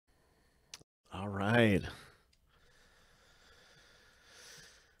All right.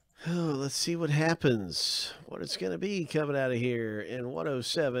 Oh, let's see what happens. What it's going to be coming out of here in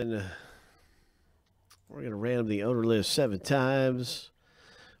 107. We're going to random the owner list 7 times.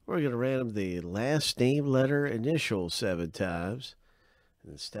 We're going to random the last name letter initial 7 times.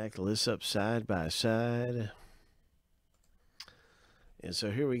 And then stack the lists up side by side. And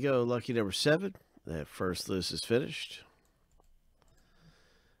so here we go. Lucky number 7. That first list is finished.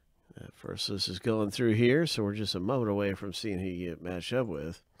 That first list is going through here. So we're just a moment away from seeing who you get matched up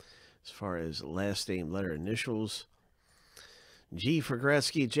with. As far as last name letter initials. G for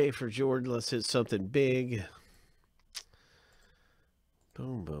Gretzky, J for Jordan. Let's hit something big.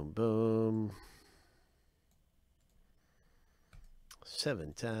 Boom, boom, boom.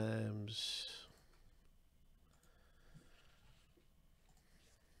 7 times.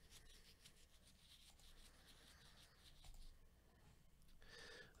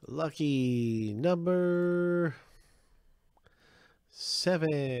 Lucky number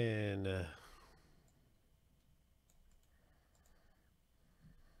 7.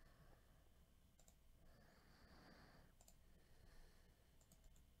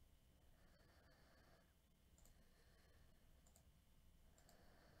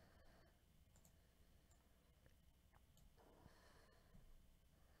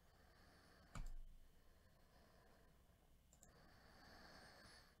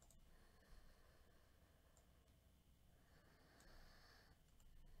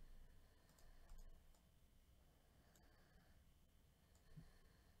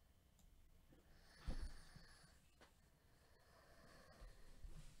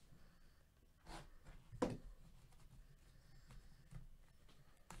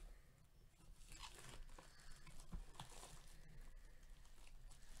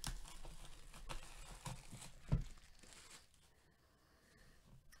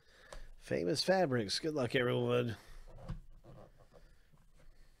 Famous Fabrics. Good luck, everyone.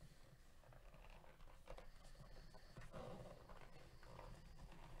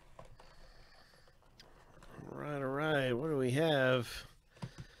 All right. What do we have?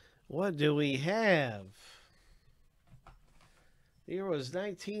 What do we have? The year was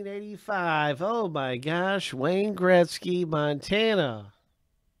 1985. Oh, my gosh. Wayne Gretzky, Montana.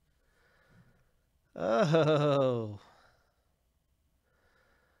 Oh.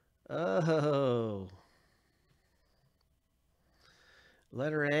 Oh.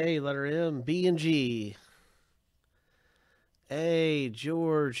 Letter A, letter M, B, and G. A,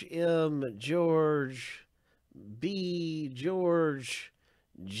 George, M, George, B, George,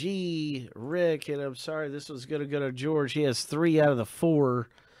 G, Rick. And I'm sorry, this was going to go to George. He has 3 out of the 4.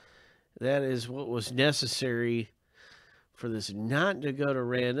 That is what was necessary for this not to go to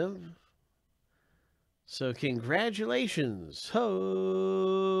random. So congratulations,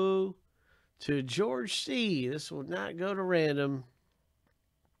 ho, to George C. This will not go to random.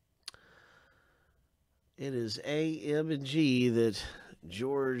 It is A, M, and G that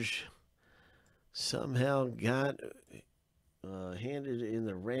George somehow got handed in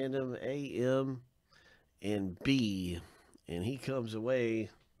the random A, M, and B. And he comes away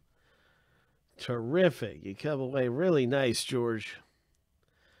terrific. You come away really nice, George.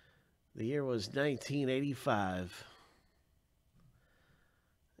 The year was 1985.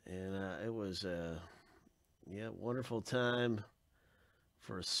 And it was a wonderful time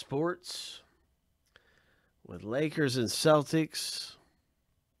for sports with Lakers and Celtics,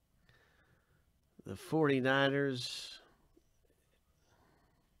 the 49ers.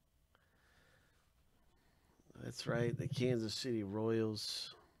 That's right, the Kansas City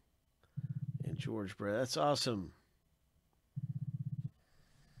Royals and George Brett. That's awesome.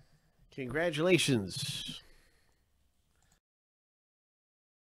 Congratulations.